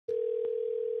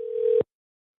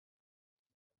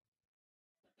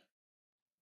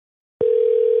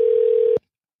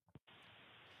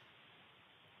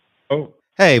Oh,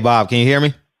 Hey, Bob, can you hear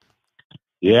me?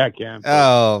 yeah, I can, Bert.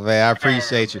 Oh, man, I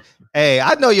appreciate you. Hey,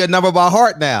 I know your number by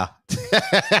heart now.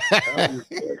 Oh,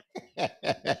 good.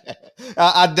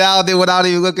 I dialed it without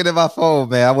even looking at my phone,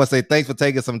 man. I want to say thanks for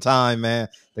taking some time, man,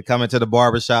 to come into the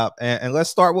barbershop. And let's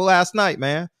start with last night,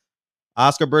 man.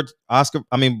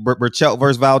 Burchelt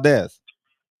versus Valdez.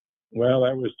 Well,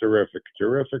 that was terrific.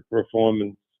 Terrific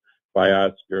performance by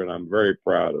Oscar, and I'm very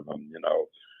proud of him.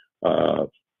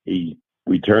 He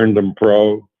we turned him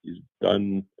pro. He's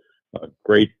done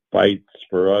great fights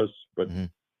for us, but Mm-hmm.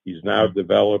 he's now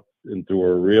developed into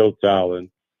a real talent.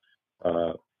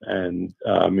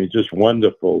 It's just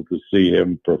wonderful to see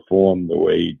him perform the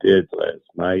way he did last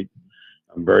night.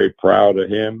 I'm very proud of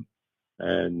him,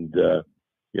 and it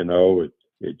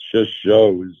just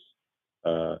shows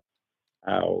uh,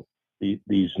 how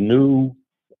these new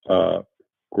uh,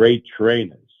 great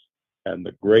trainers and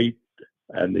the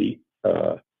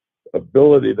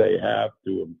ability they have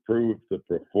to improve the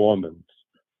performance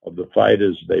of the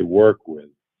fighters they work with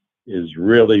is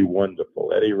really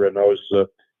wonderful. Eddie Reynoso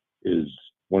is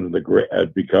has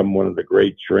become one of the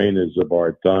great trainers of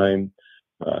our time.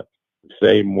 Uh,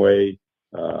 Same way,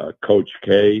 Coach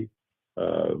K,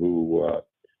 who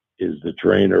is the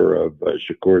trainer of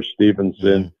Shakur Mm-hmm.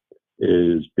 Stevenson,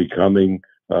 is becoming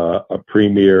a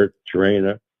premier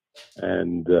trainer,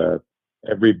 and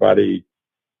everybody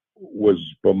was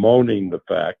bemoaning the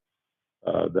fact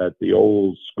that the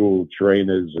old school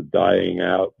trainers are dying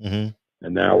out, Mm-hmm.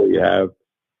 and now we have,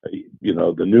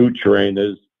 the new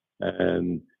trainers,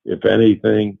 and if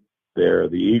anything, they're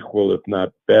the equal, if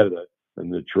not better, than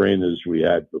the trainers we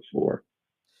had before.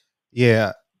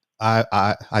 Yeah,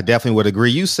 I definitely would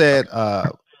agree. You said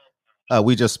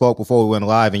we just spoke before we went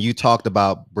live, and you talked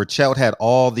about Burchelt had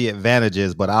all the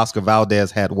advantages, but Oscar Valdez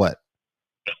had what?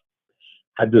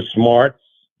 Had the smarts,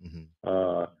 Mm-hmm.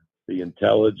 uh, the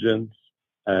intelligence,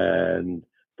 and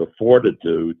the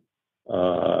fortitude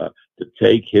to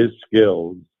take his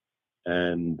skills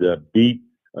and beat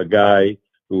a guy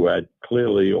who had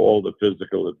clearly all the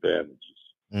physical advantages.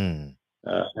 Mm.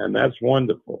 And that's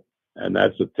wonderful. And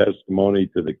that's a testimony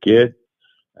to the kid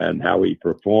and how he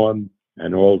performed,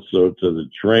 and also to the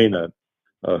trainer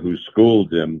who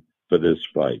schooled him for this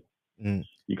fight. Mm.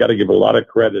 You got to give a lot of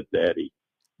credit to Eddie.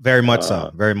 Very much so.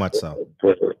 Uh, Very much so.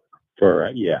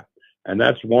 for, yeah, and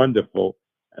that's wonderful,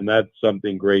 and that's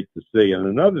something great to see. And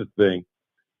another thing,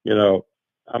 you know,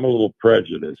 I'm a little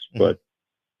prejudiced, Mm-hmm.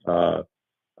 but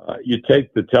you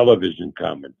take the television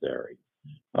commentary.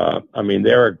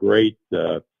 They're a great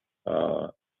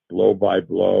blow by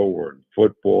blow, or in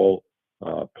football,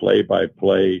 play by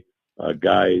play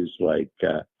guys like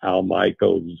Al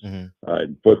Michaels Mm-hmm.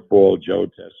 in football, Joe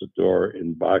Tessitore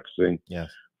in boxing.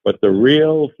 Yes. But the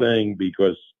real thing,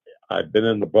 because I've been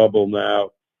in the bubble now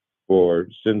for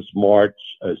since March,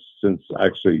 since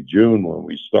actually June when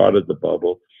we started the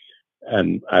bubble,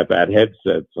 and I've had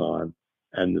headsets on.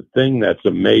 And the thing that's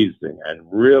amazing and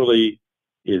really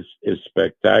is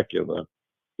spectacular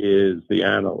is the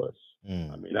analysts. I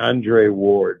Mm. mean, Andre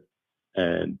Ward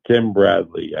and Tim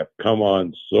Bradley have come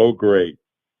on so great.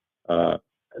 Uh,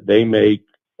 they make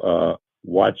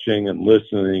watching and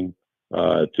listening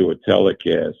to a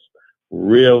telecast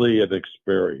really an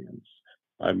experience.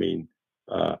 I mean,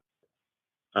 uh,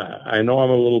 I know I'm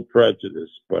a little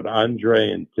prejudiced, but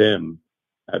Andre and Tim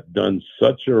have done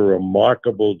such a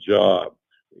remarkable job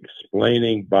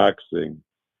explaining boxing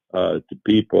to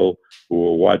people who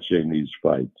are watching these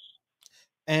fights.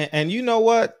 And you know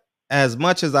what? As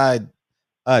much as I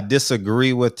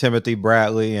disagree with Timothy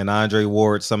Bradley and Andre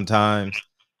Ward sometimes,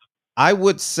 I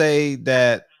would say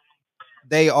that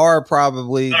they are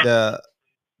probably the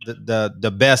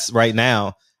best right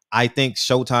now. I think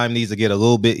Showtime needs to get a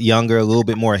little bit younger, a little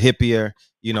bit more hippier.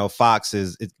 You know, Fox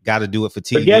is it's got to do it for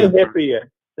Forget TV. hippier.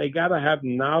 They got to have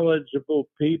knowledgeable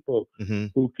people Mm-hmm.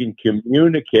 who can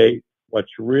communicate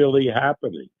what's really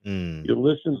happening. Mm. You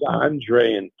listen to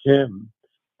Andre and Tim,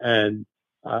 and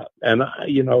I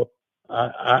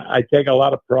take a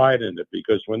lot of pride in it,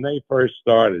 because when they first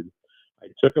started, I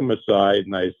took them aside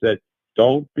and I said,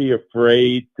 "Don't be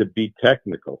afraid to be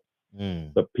technical.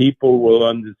 Mm. The people will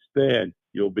understand.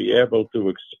 You'll be able to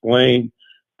explain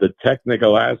the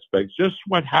technical aspects, just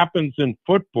what happens in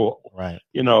football. Right.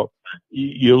 You know,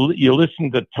 you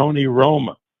listen to Tony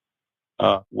Roma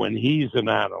when he's an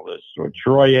analyst, or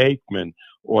Troy Aikman,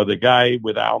 or the guy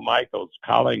with Al Michaels,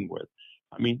 Collingwood.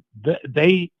 I mean,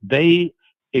 they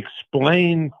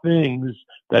explain things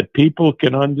that people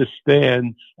can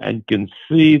understand and can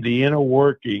see the inner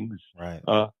workings Right.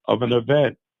 of an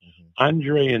event. Mm-hmm.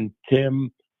 Andre and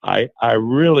Tim, I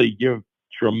really give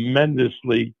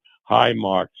tremendously high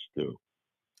marks to.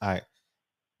 All right.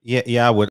 Yeah, I would